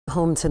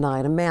Home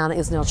tonight, a man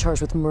is now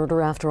charged with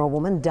murder after a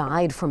woman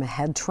died from a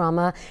head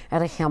trauma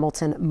at a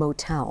Hamilton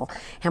motel.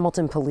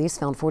 Hamilton police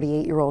found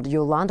 48-year-old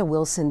Yolanda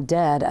Wilson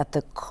dead at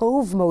the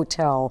Cove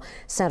Motel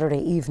Saturday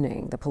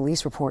evening. The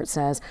police report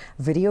says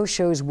video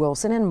shows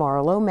Wilson and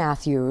Marlo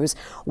Matthews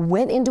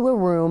went into a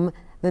room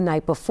the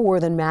night before,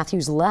 then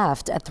Matthews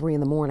left at 3 in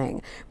the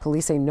morning.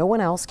 Police say no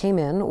one else came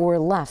in or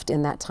left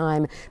in that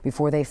time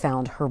before they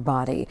found her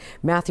body.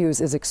 Matthews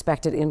is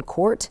expected in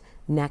court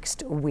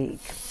next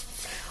week.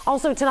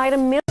 Also tonight, a